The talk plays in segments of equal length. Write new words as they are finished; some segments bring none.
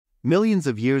Millions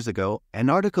of years ago,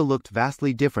 Antarctica looked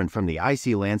vastly different from the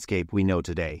icy landscape we know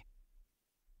today.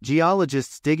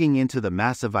 Geologists digging into the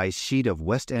massive ice sheet of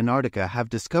West Antarctica have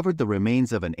discovered the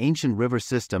remains of an ancient river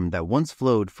system that once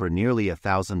flowed for nearly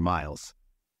 1,000 miles.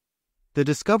 The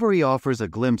discovery offers a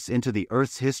glimpse into the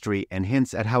Earth's history and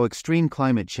hints at how extreme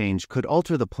climate change could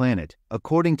alter the planet,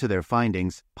 according to their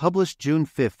findings, published June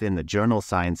 5 in the journal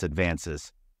Science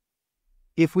Advances.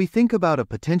 If we think about a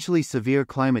potentially severe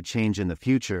climate change in the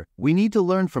future, we need to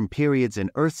learn from periods in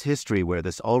Earth's history where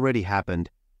this already happened,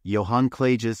 Johann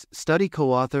Klages, study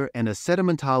co-author and a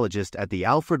sedimentologist at the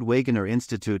Alfred Wegener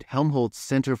Institute Helmholtz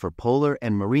Center for Polar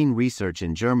and Marine Research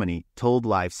in Germany, told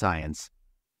Live Science.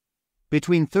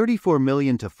 Between 34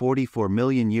 million to 44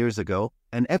 million years ago,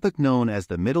 an epoch known as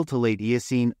the Middle to Late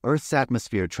Eocene, Earth's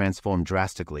atmosphere transformed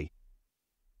drastically.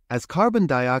 As carbon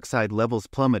dioxide levels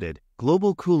plummeted,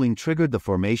 global cooling triggered the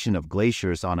formation of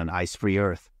glaciers on an ice-free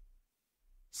Earth.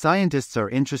 Scientists are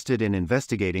interested in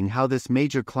investigating how this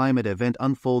major climate event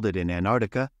unfolded in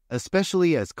Antarctica,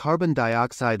 especially as carbon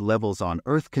dioxide levels on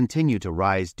Earth continue to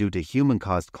rise due to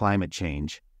human-caused climate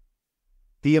change.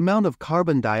 The amount of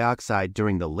carbon dioxide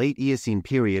during the late Eocene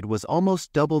period was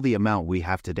almost double the amount we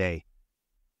have today.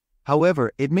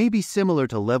 However, it may be similar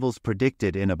to levels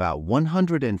predicted in about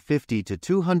 150 to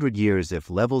 200 years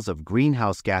if levels of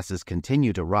greenhouse gases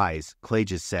continue to rise,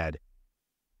 Klages said.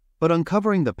 But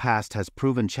uncovering the past has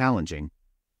proven challenging.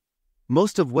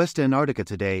 Most of West Antarctica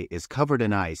today is covered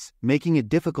in ice, making it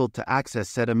difficult to access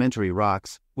sedimentary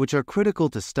rocks, which are critical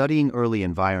to studying early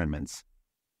environments.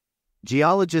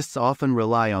 Geologists often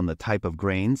rely on the type of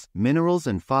grains, minerals,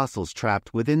 and fossils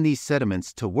trapped within these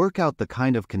sediments to work out the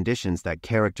kind of conditions that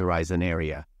characterize an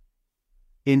area.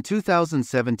 In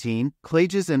 2017,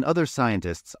 Klages and other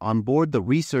scientists on board the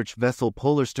research vessel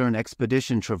Polarstern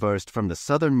expedition traversed from the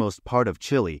southernmost part of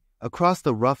Chile, across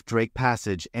the rough Drake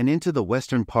Passage and into the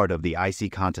western part of the icy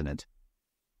continent.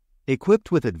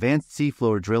 Equipped with advanced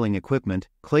seafloor drilling equipment,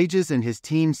 Klages and his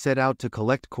team set out to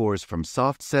collect cores from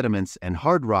soft sediments and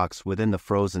hard rocks within the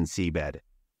frozen seabed.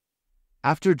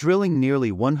 After drilling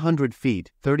nearly 100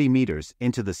 feet 30 meters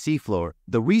into the seafloor,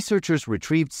 the researchers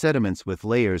retrieved sediments with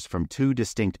layers from two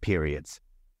distinct periods.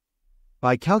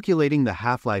 By calculating the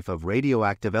half-life of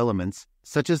radioactive elements,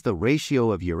 such as the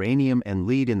ratio of uranium and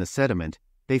lead in the sediment,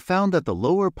 they found that the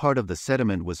lower part of the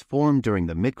sediment was formed during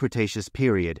the mid-Cretaceous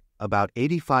period, about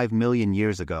 85 million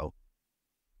years ago.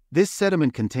 This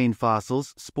sediment contained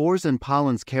fossils, spores and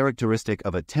pollens characteristic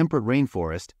of a temperate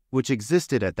rainforest, which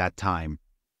existed at that time.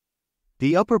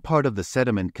 The upper part of the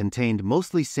sediment contained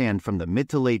mostly sand from the mid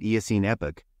to late Eocene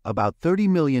epoch, about 30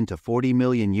 million to 40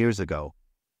 million years ago.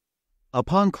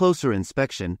 Upon closer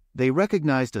inspection, they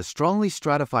recognized a strongly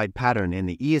stratified pattern in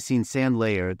the Eocene sand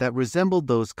layer that resembled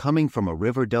those coming from a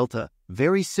river delta,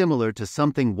 very similar to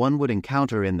something one would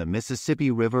encounter in the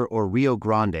Mississippi River or Rio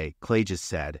Grande, Klages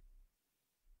said.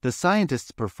 The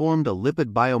scientists performed a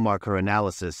lipid biomarker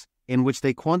analysis, in which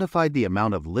they quantified the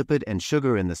amount of lipid and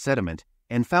sugar in the sediment,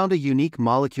 and found a unique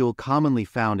molecule commonly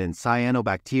found in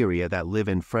cyanobacteria that live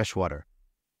in freshwater.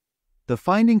 The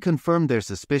finding confirmed their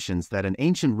suspicions that an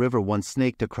ancient river once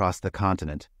snaked across the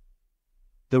continent.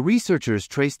 The researchers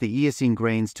traced the Eocene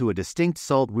grains to a distinct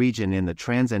salt region in the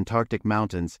Transantarctic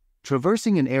Mountains,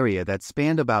 traversing an area that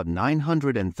spanned about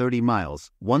 930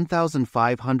 miles,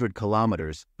 1,500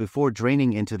 kilometers, before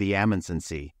draining into the Amundsen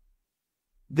Sea.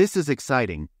 This is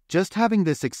exciting, just having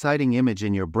this exciting image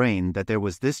in your brain that there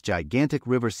was this gigantic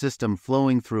river system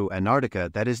flowing through Antarctica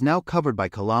that is now covered by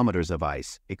kilometers of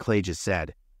ice, Klages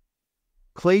said.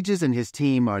 Klages and his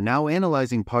team are now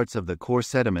analyzing parts of the core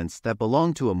sediments that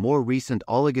belong to a more recent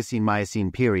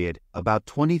Oligocene-Miocene period, about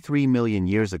 23 million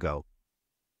years ago.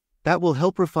 That will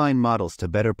help refine models to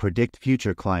better predict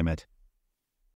future climate.